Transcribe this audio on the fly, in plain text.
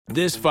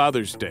This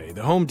Father's Day,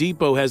 the Home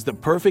Depot has the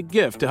perfect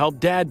gift to help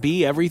Dad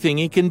be everything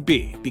he can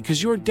be,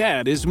 because your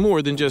dad is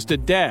more than just a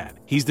dad.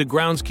 He's the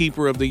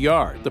groundskeeper of the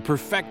yard, the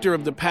perfecter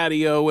of the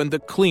patio, and the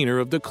cleaner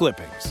of the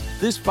clippings.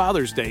 This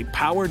Father's Day,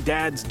 power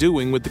Dad's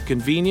doing with the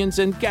convenience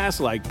and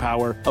gas-like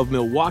power of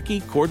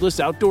Milwaukee cordless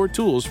outdoor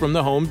tools from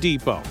the Home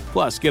Depot.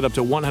 Plus, get up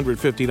to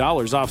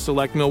 $150 off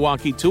select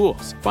Milwaukee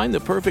tools. Find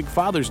the perfect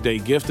Father's Day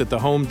gift at the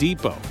Home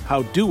Depot.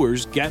 How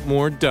doers get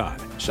more done.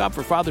 Shop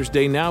for Father's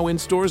Day now in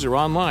stores or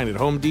online at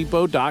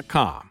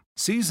homedepot.com.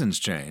 Seasons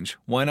change.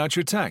 Why not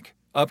your tech?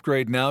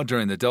 Upgrade now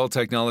during the Dell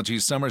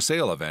Technologies Summer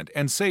Sale event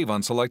and save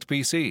on select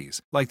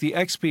PCs, like the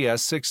XPS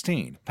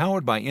 16,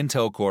 powered by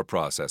Intel Core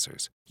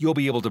processors. You'll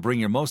be able to bring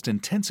your most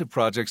intensive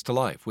projects to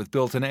life with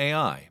built-in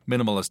AI,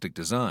 minimalistic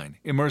design,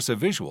 immersive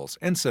visuals,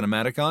 and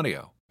cinematic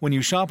audio. When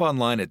you shop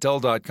online at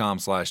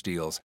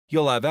Dell.com/deals,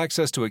 you'll have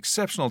access to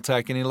exceptional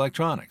tech and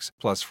electronics,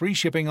 plus free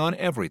shipping on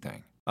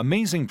everything.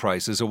 Amazing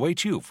prices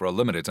await you for a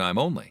limited time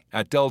only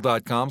at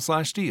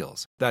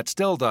Dell.com/deals. That's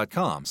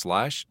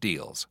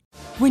Dell.com/deals.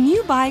 When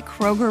you buy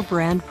Kroger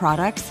brand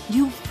products,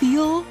 you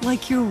feel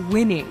like you're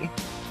winning.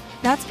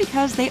 That's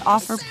because they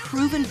offer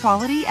proven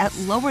quality at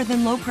lower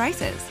than low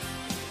prices.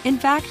 In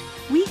fact,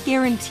 we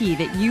guarantee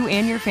that you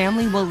and your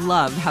family will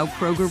love how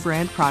Kroger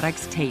brand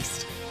products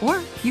taste, or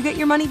you get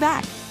your money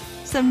back.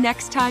 So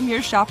next time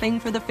you're shopping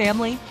for the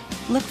family,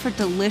 look for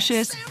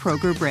delicious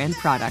Kroger brand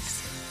products,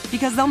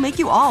 because they'll make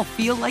you all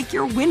feel like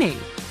you're winning.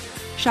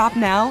 Shop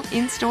now,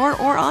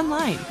 in-store, or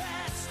online.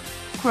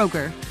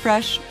 Kroger,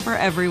 fresh for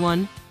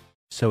everyone.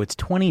 So it's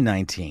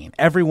 2019.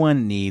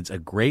 Everyone needs a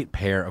great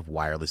pair of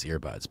wireless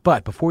earbuds.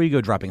 But before you go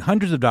dropping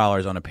hundreds of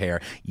dollars on a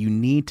pair, you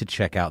need to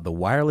check out the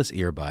wireless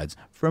earbuds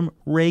from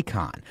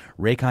Raycon.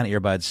 Raycon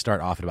earbuds start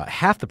off at about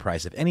half the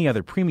price of any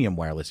other premium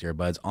wireless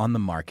earbuds on the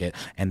market,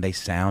 and they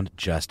sound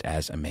just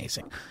as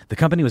amazing. The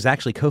company was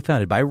actually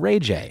co-founded by Ray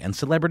J, and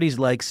celebrities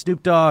like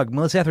Snoop Dogg,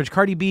 Melissa Etheridge,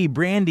 Cardi B,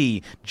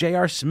 Brandy,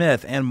 J.R.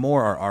 Smith, and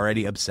more are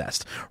already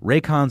obsessed.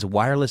 Raycon's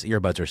wireless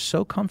earbuds are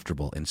so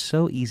comfortable and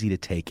so easy to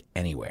take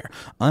anywhere.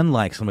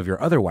 Unlike some of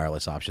your other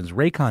wireless options,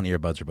 Raycon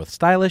earbuds are both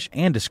stylish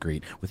and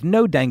discreet, with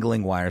no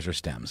dangling wires or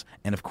stems.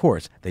 And of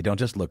course, they don't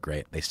just look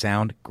great, they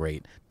sound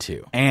great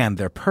too. And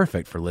they're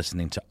perfect for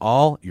listening to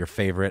all your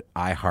favorite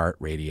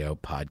iHeartRadio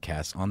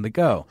podcasts on the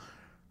go.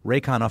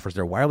 Raycon offers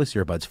their wireless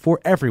earbuds for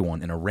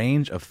everyone in a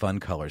range of fun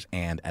colors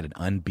and at an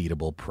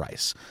unbeatable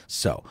price.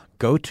 So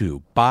go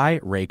to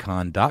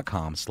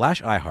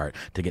buyraycon.com/iHeart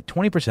to get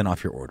 20%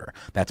 off your order.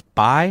 That's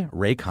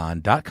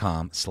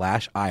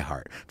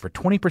buyraycon.com/iHeart for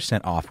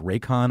 20% off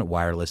Raycon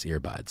wireless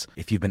earbuds.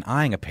 If you've been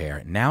eyeing a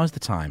pair, now is the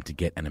time to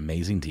get an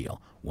amazing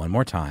deal. One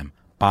more time,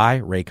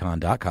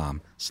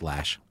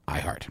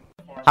 buyraycon.com/iHeart.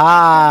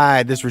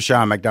 Hi, this is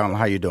Rushion McDonald.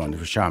 How you doing?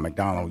 This is Rushion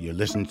McDonald. You're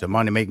listening to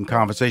Money Making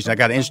Conversation. I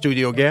got an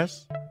in-studio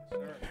guest.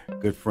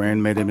 Good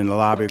friend. Met him in the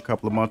lobby a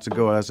couple of months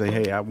ago. I say,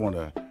 hey, I want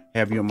to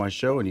have you on my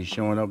show. And he's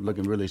showing up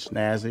looking really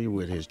snazzy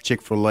with his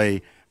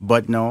Chick-fil-A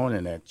button on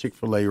and that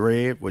Chick-fil-A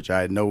red, which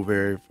I know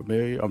very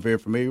familiar. I'm very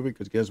familiar with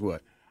because guess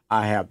what?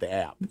 I have the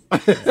app.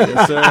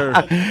 Yes,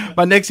 sir.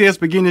 My next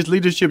guest began his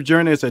leadership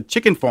journey as a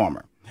chicken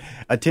farmer.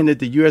 Attended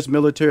the U.S.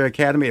 Military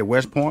Academy at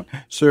West Point,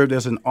 served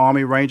as an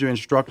Army Ranger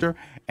instructor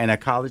and a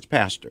college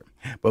pastor.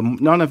 But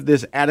none of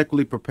this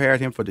adequately prepared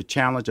him for the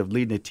challenge of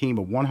leading a team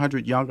of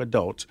 100 young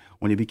adults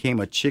when he became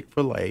a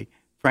Chick-fil-A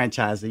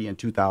franchisee in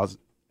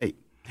 2008.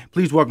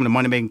 Please welcome to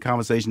Money Making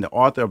Conversation the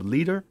author of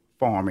Leader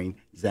Farming,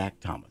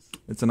 Zach Thomas.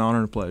 It's an honor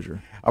and a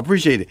pleasure. I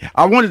appreciate it.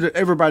 I wanted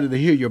everybody to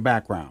hear your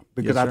background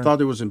because Yes, I thought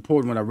it was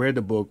important when I read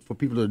the book for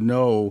people to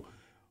know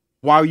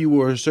why you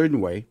were a certain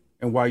way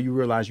and why you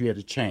realized you had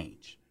to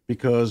change.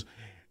 Because,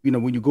 you know,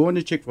 when you go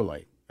into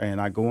Chick-fil-A, and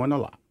I go in a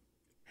lot,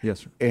 Yes,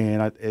 sir.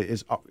 and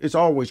it's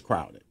always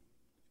crowded.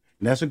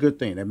 And that's a good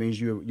thing. That means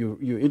you're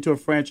into a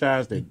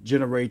franchise that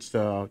generates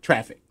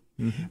traffic.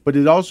 Mm-hmm. But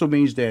it also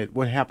means that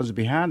what happens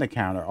behind the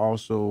counter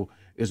also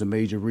is a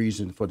major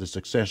reason for the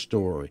success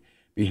story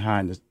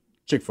behind the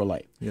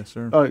Chick-fil-A. Yes,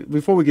 sir.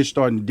 Before we get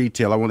started in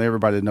detail, I want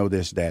everybody to know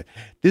this, that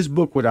this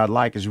book, what I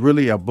like, is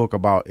really a book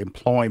about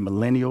employing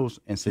millennials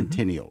and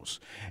centennials.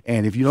 Mm-hmm.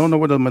 And if you don't know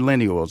what a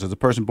millennial is a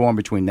person born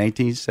between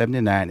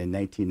 1979 and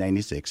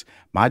 1996.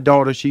 My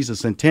daughter, she's a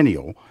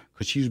centennial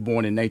because she was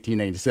born in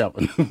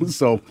 1987.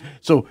 so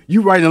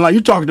you right in line.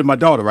 You're talking to my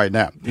daughter right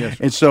now. Yes,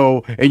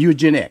 sir. And you're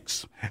Gen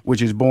X,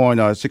 which is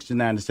born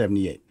 69 to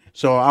 78.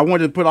 So I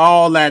wanted to put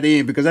all that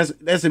in because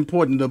that's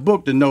important in the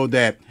book to know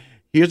that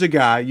here's a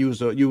guy, you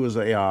was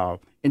a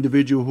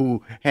individual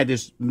who had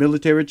this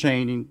military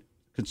training,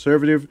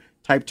 conservative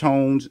type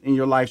tones in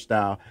your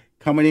lifestyle,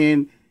 coming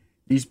in,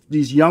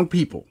 these young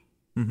people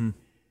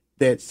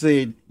that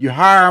said you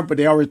hire them, but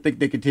they already think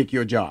they can take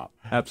your job.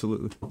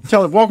 Absolutely.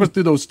 Walk us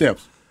through those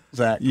steps,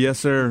 Zach. Yes,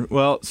 sir.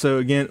 Well, so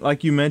again,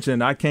 like you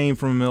mentioned, I came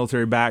from a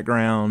military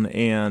background,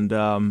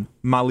 and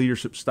my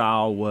leadership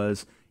style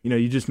was,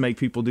 you just make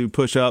people do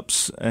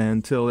push-ups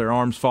until their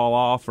arms fall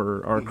off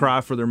or cry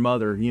for their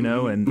mother,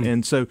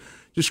 and so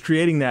just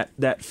creating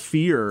that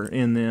fear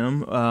in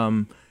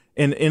them.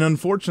 And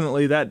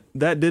unfortunately, that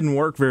didn't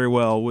work very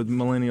well with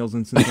millennials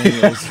and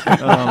centennials.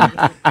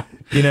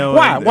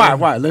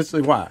 Why? Let's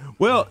say why.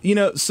 Well,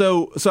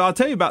 so I'll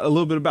tell you a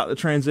little bit about the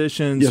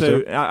transition. Yes,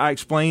 so sir. I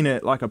explain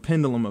it like a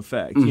pendulum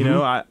effect.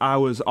 I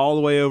was all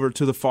the way over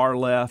to the far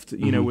left,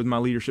 with my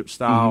leadership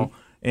style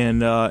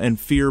and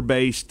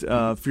fear-based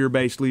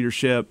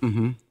leadership.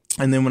 And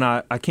then when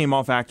I came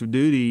off active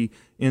duty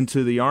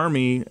into the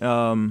Army,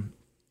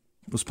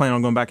 was planning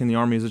on going back in the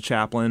Army as a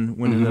chaplain,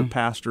 went into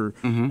pastor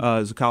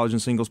as a college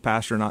and singles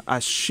pastor, and I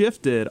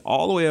shifted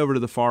all the way over to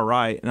the far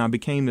right, and I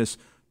became this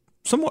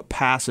somewhat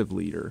passive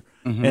leader.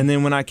 And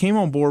then when I came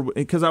on board,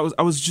 because I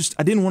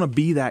didn't want to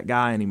be that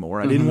guy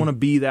anymore. I didn't want to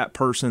be that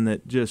person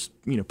that just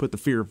put the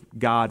fear of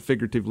God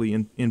figuratively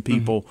in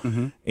people.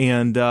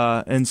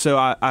 And so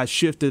I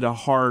shifted a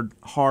hard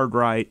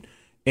right,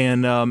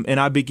 and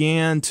I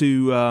began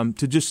to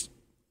just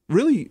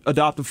really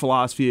adopt a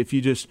philosophy: if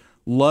you just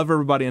love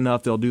everybody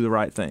enough, they'll do the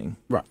right thing.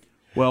 Right.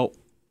 Well,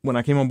 when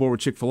I came on board with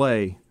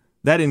Chick-fil-A,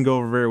 that didn't go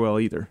over very well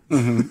either.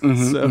 What do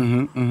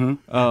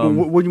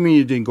you mean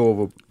it didn't go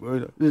over?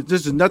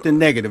 This is nothing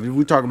negative.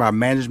 We're talking about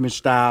management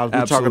styles.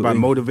 We're talking about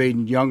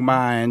motivating young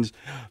minds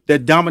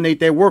that dominate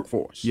their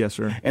workforce. Yes,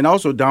 sir. And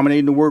also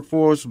dominating the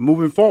workforce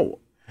moving forward.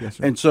 Yes,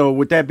 sir. And so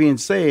with that being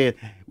said,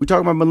 we're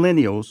talking about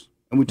millennials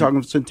and we're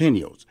talking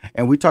centennials.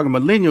 And we're talking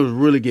millennials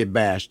really get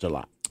bashed a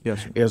lot.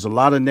 Yes, sir. There's a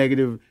lot of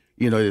negative.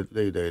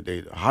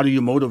 They how do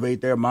you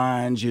motivate their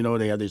minds?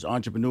 They have this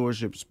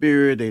entrepreneurship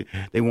spirit.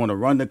 They want to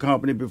run the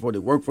company before they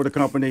work for the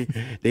company.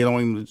 They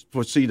don't even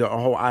foresee the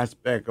whole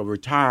aspect of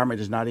retirement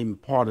is not even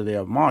part of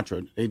their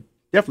mantra. They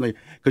definitely,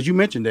 because you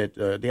mentioned that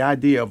the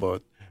idea of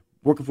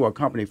working for a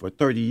company for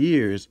 30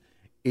 years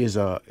is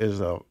a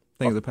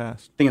Thing of the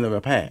past. Thing of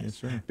the past. Yes,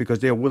 sir. Because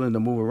they're willing to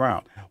move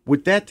around.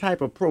 With that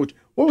type of approach,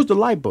 what was the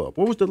light bulb?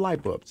 What was the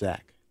light bulb,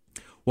 Zach?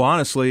 Well,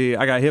 honestly,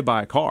 I got hit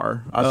by a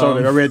car. I saw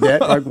that. I read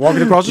that. Like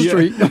walking across the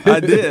street.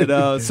 I did.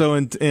 So,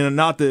 and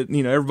not that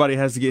everybody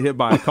has to get hit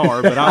by a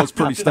car, but I was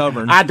pretty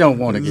stubborn. I don't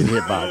want to get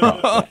hit by a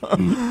car.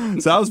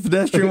 So I was a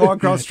pedestrian walking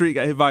across the street,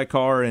 got hit by a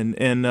car, and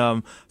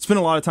spent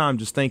a lot of time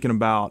just thinking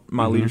about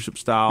my leadership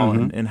style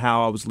and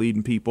how I was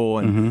leading people.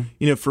 And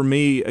for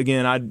me,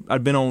 again,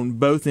 I'd been on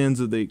both ends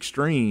of the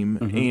extreme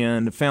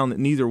and found that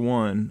neither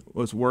one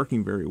was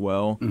working very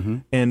well.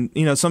 And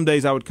some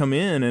days I would come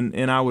in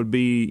and I would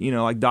be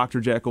like Dr.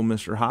 Jekyll,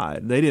 Mr.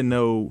 Hyde. They didn't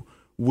know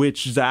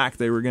which Zach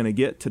they were going to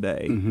get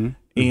today.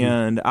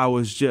 And I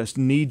was just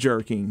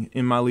knee-jerking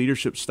in my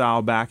leadership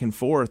style back and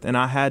forth, and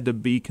I had to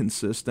be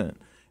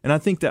consistent. And I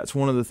think that's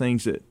one of the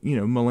things that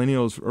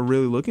millennials are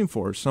really looking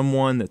for: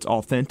 someone that's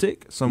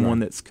authentic, someone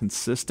that's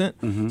consistent,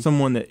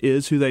 someone that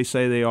is who they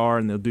say they are,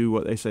 and they'll do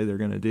what they say they're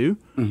going to do.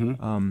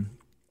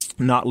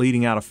 Not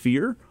leading out of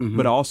fear,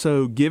 but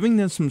also giving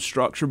them some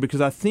structure,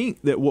 because I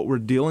think that what we're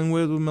dealing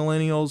with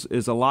millennials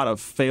is a lot of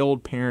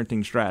failed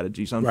parenting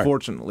strategies,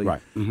 unfortunately.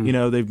 Right.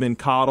 They've been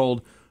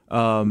coddled,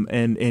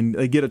 and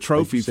they get a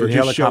trophy Like for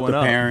just showing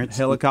up. Parents.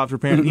 Helicopter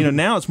parent.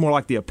 Now it's more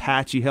like the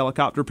Apache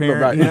helicopter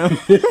parent.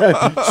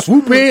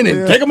 Swoop in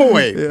and take them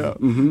away. Yeah.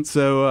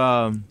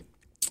 So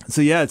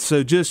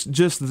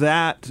just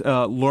that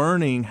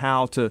learning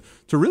how to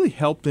really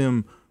help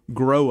them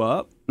grow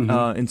up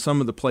in some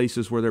of the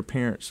places where their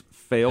parents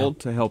failed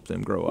to help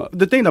them grow up.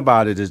 The thing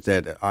about it is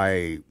that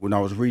when I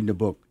was reading the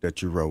book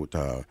that you wrote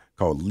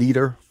called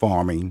Leader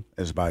Farming,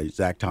 it's by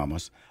Zach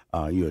Thomas.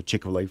 You're a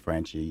Chick-fil-A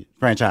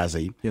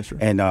franchisee. Yes, sir.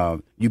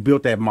 And you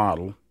built that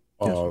model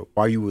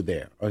while you were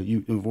there.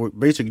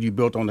 You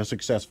built on a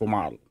successful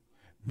model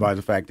by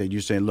the fact that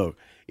you're saying, look,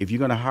 if you're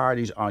going to hire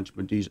these young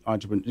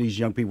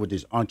people with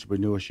this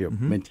entrepreneurship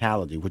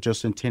mentality, which are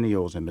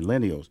centennials and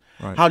millennials,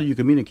 how do you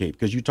communicate?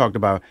 Because you talked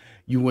about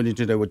you went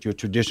into that with your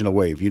traditional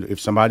way. If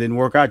somebody didn't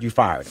work out, you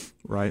fired them,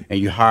 right? And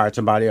you hired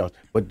somebody else.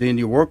 But then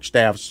your work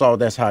staff saw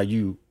that's how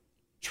you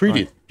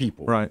treated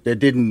people that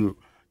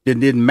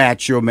didn't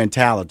match your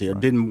mentality or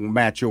didn't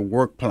match your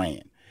work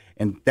plan.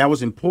 And that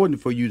was important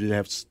for you to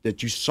have,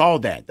 that you saw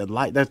that.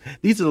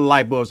 These are the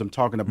light bulbs I'm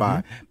talking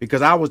about,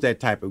 because I was that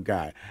type of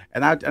guy.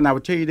 And I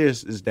would tell you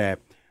this, is that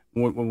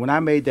when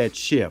I made that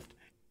shift,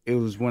 it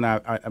was when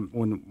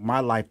when my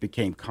life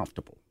became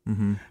comfortable.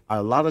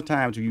 A lot of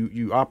times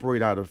you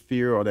operate out of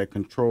fear or that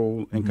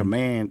control and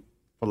command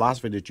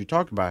philosophy that you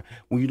talked about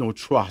when you don't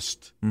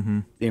trust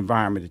the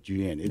environment that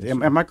you're in. Yes,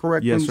 am I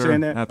correct in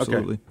saying that?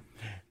 Absolutely. Okay.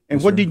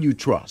 And what did you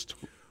trust?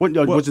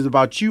 Was it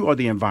about you or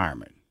the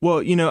environment?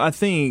 Well, I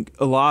think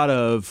a lot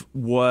of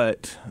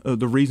what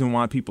the reason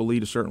why people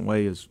lead a certain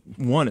way is,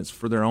 one, it's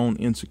for their own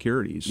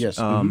insecurities. Yes.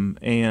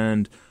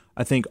 And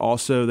I think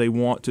also they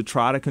want to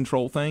try to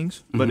control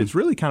things, but it's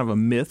really kind of a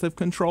myth of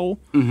control.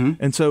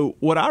 And so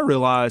what I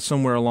realized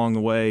somewhere along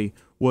the way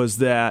was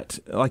that,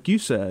 like you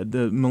said,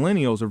 the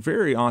millennials are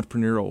very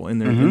entrepreneurial in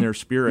their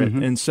spirit.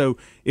 And so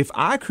if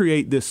I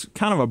create this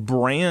kind of a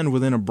brand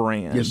within a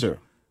brand, yes, sir,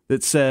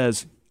 that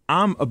says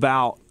I'm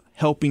about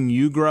helping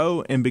you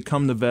grow and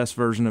become the best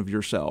version of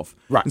yourself.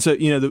 Right. And so,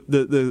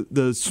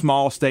 the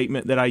small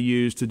statement that I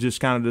use to just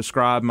kind of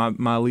describe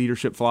my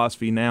leadership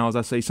philosophy now is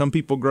I say some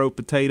people grow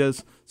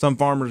potatoes, some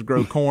farmers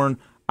grow corn,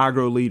 I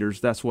grow leaders.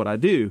 That's what I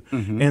do.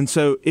 And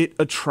so it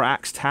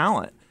attracts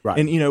talent. Right.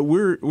 And,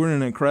 we're in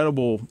an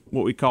incredible,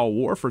 what we call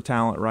war for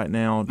talent right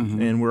now,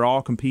 and we're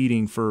all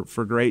competing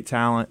for great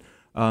talent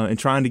and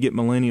trying to get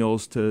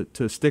millennials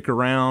to stick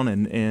around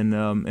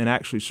and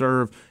actually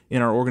serve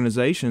in our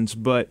organizations.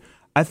 But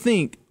I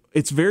think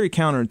it's very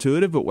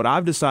counterintuitive, but what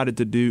I've decided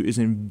to do is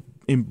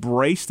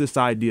embrace this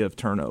idea of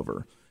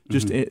turnover.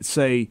 Just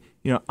say,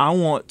 I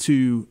want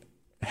to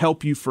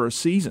help you for a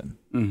season,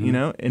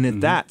 and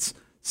if that's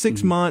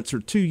 6 months or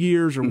 2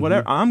 years or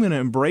whatever, I'm going to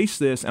embrace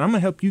this and I'm going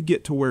to help you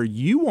get to where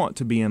you want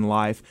to be in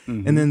life.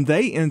 And then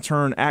they, in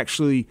turn,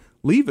 actually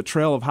leave a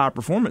trail of high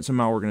performance in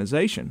my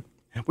organization.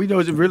 Well,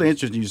 it's really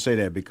interesting you say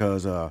that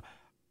because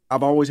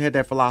I've always had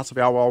that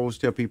philosophy. I will always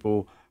tell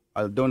people,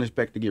 don't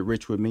expect to get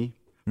rich with me.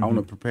 I want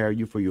to prepare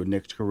you for your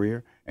next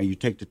career. And you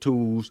take the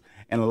tools.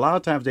 And a lot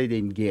of times they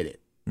didn't get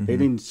it. They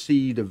didn't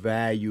see the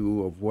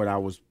value of what I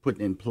was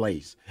putting in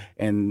place.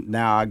 And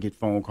now I get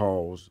phone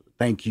calls.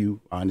 Thank you.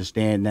 I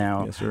understand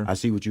now. Yes, sir. I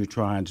see what you're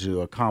trying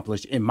to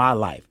accomplish in my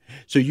life.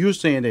 So you're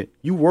saying that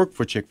you work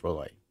for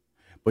Chick-fil-A,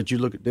 but you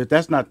look at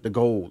that's not the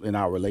goal in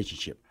our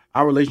relationship.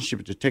 Our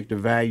relationship is to take the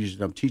values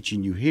that I'm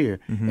teaching you here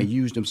and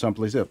use them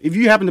someplace else. If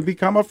you happen to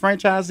become a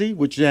franchisee,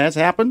 which has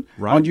happened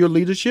under your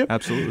leadership,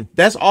 absolutely,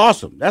 that's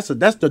awesome. That's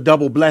the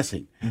double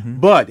blessing.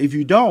 But if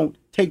you don't,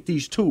 take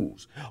these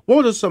tools.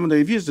 What are some of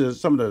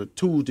the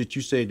tools that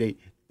you say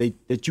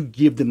that you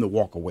give them to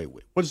walk away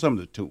with? What are some of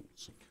the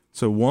tools?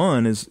 So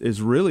one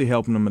is really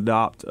helping them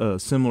adopt a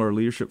similar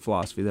leadership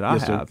philosophy that I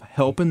have,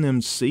 helping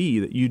them see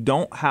that you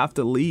don't have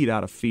to lead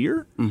out of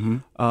fear,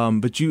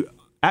 but you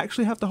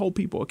actually have to hold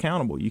people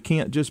accountable. You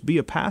can't just be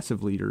a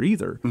passive leader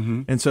either.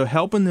 And so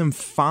helping them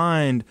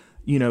find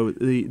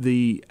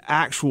the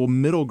actual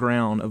middle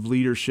ground of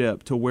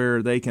leadership to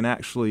where they can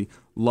actually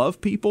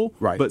love people,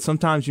 but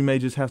sometimes you may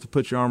just have to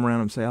put your arm around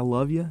them and say, I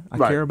love you, I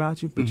care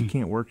about you, but you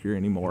can't work here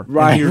anymore.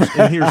 Right.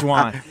 And here's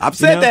why. I've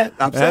said that.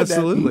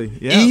 Absolutely.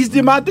 That. Yeah. Ease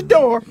them out the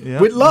door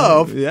with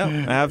love. Yeah,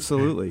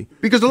 absolutely.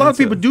 Because a lot of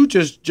people do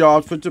just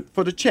jobs for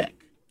the check.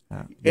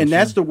 And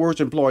that's the worst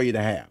employee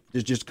to have.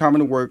 It's just coming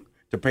to work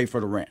to pay for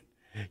the rent.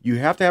 You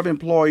have to have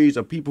employees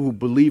of people who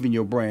believe in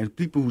your brand,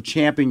 people who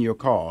champion your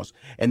cause.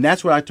 And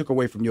that's what I took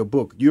away from your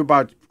book. You're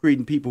about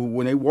creating people who,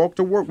 when they walk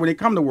to work, when they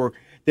come to work,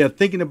 they're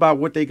thinking about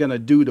what they're going to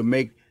do to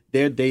make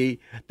their day,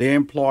 their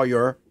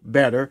employer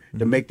better,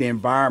 to make the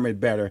environment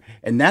better.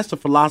 And that's the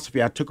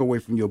philosophy I took away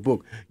from your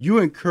book.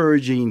 You're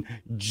encouraging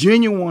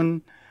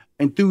genuine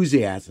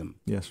enthusiasm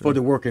for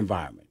the work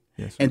environment.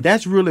 Yes, and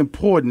that's really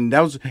important.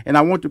 And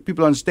I want the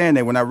people to understand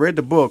that when I read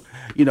the book,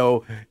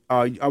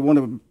 I want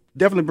to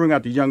definitely bring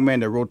out the young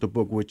man that wrote the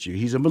book with you.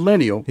 He's a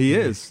millennial. He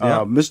is.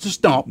 Mr.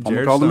 Stump. I'm going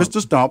to call him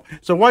Mr. Stump.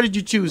 So why did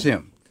you choose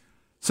him?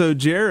 So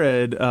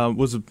Jared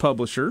was a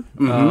publisher,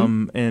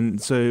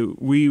 and so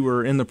we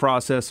were in the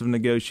process of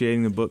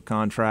negotiating the book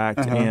contract.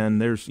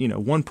 And there's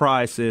one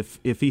price if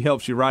he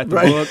helps you write the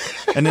book,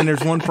 and then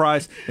there's one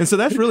price, and so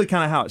that's really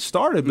kind of how it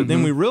started. But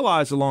then we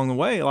realized along the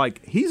way,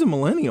 like, he's a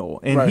millennial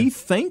and he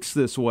thinks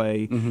this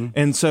way,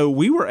 and so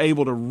we were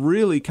able to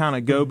really kind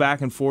of go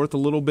back and forth a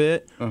little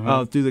bit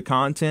through the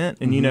content.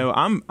 And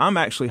I'm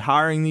actually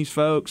hiring these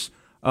folks.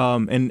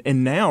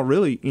 And now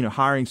really,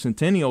 hiring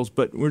centennials,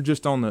 but we're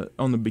just on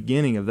the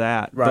beginning of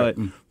that. Right.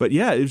 But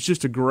yeah, it was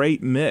just a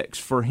great mix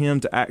for him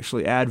to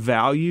actually add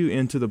value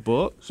into the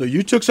book. So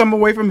you took something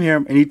away from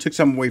him, and he took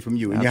something away from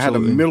you, and Absolutely.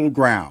 You had a middle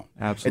ground.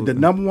 Absolutely. And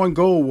the number one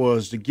goal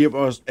was to give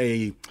us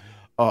a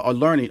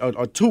learning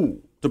a tool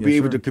to be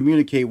able to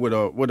communicate with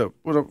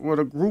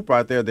a group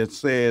out there that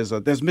says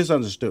that's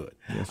misunderstood.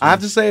 I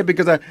have to say it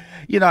because I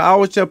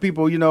always tell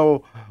people,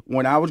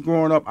 when I was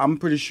growing up, I'm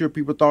pretty sure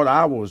people thought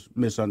I was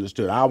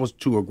misunderstood. I was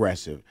too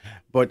aggressive.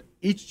 But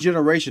each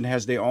generation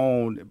has their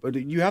own. But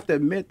you have to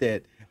admit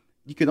that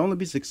you can only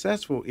be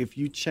successful if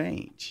you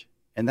change,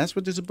 and that's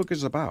what this book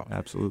is about.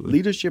 Absolutely.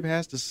 Leadership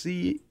has to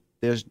see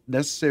there's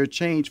necessary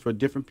change for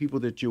different people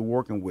that you're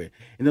working with.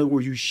 In other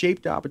words, you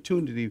shape the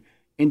opportunity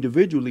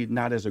individually,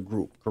 not as a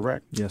group,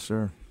 correct? Yes,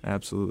 sir.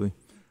 Absolutely.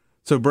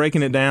 So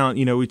breaking it down,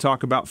 we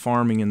talk about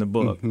farming in the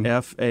book,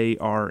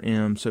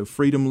 FARM. So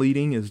freedom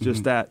leading is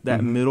just that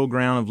middle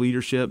ground of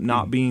leadership,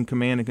 not being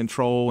command and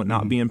control and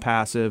not being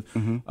passive.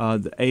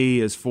 The A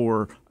is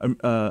for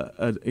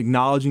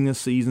acknowledging the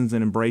seasons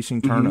and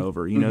embracing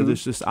turnover.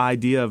 There's this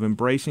idea of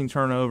embracing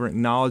turnover,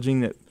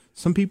 acknowledging that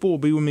some people will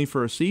be with me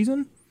for a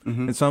season,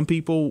 and some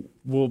people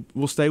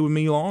will stay with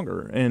me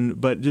longer.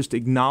 But just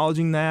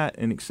acknowledging that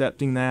and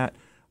accepting that,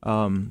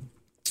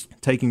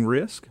 taking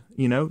risk,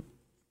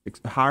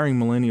 hiring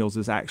millennials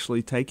is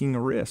actually taking a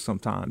risk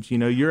sometimes.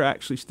 You're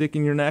actually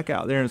sticking your neck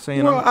out there and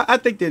saying, well, I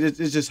think that it's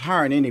just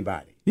hiring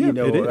anybody. Yeah,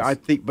 it is. I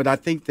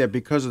think that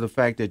because of the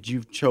fact that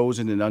you've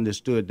chosen and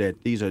understood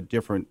that these are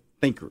different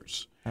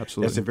thinkers.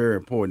 Absolutely. That's very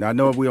important. I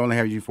know we only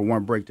have you for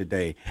one break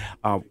today.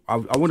 I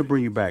want to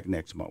bring you back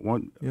next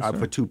month,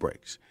 for 2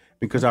 breaks.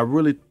 because I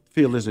really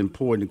feel it's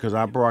important because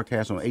I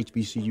broadcast on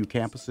HBCU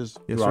campuses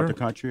throughout the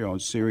country on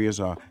Sirius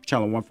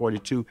Channel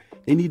 142.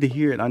 They need to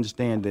hear and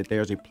understand that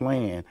there's a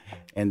plan,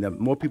 and the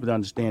more people to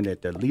understand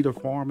that the Leader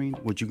Farming,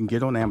 which you can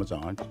get on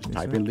Amazon, just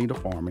type in Leader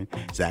Farming,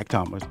 Zach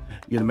Thomas,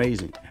 you're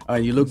amazing.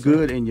 You look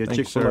good in your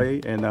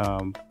Chick-fil-A, and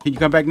can you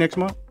come back next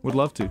month? Would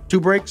love to.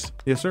 2 breaks?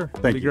 Yes, sir.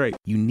 Thank That'd be you. great.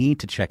 You need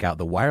to check out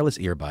the wireless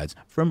earbuds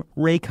from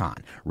Raycon.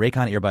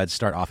 Raycon earbuds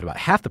start off at about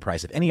half the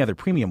price of any other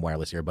premium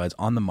wireless earbuds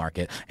on the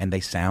market, and they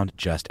sound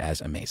just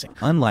as amazing.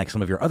 Unlike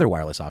some of your other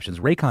wireless options,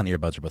 Raycon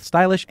earbuds are both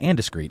stylish and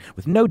discreet,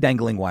 with no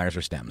dangling wires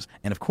or stems.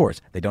 And of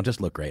course, they don't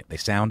just look great, they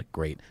sound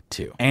great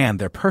too. And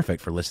they're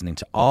perfect for listening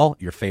to all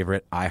your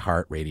favorite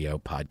iHeartRadio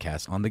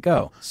podcasts on the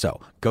go. So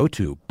go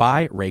to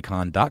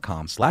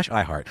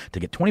buyraycon.com/iHeart to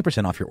get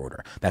 20% off your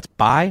order. That's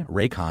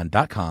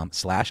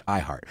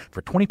buyraycon.com/iHeart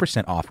for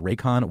 20% off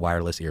Raycon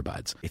wireless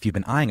earbuds. If you've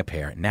been eyeing a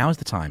pair, now's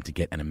the time to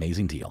get an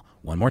amazing deal.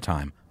 One more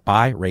time,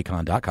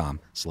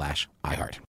 buyraycon.com/iHeart.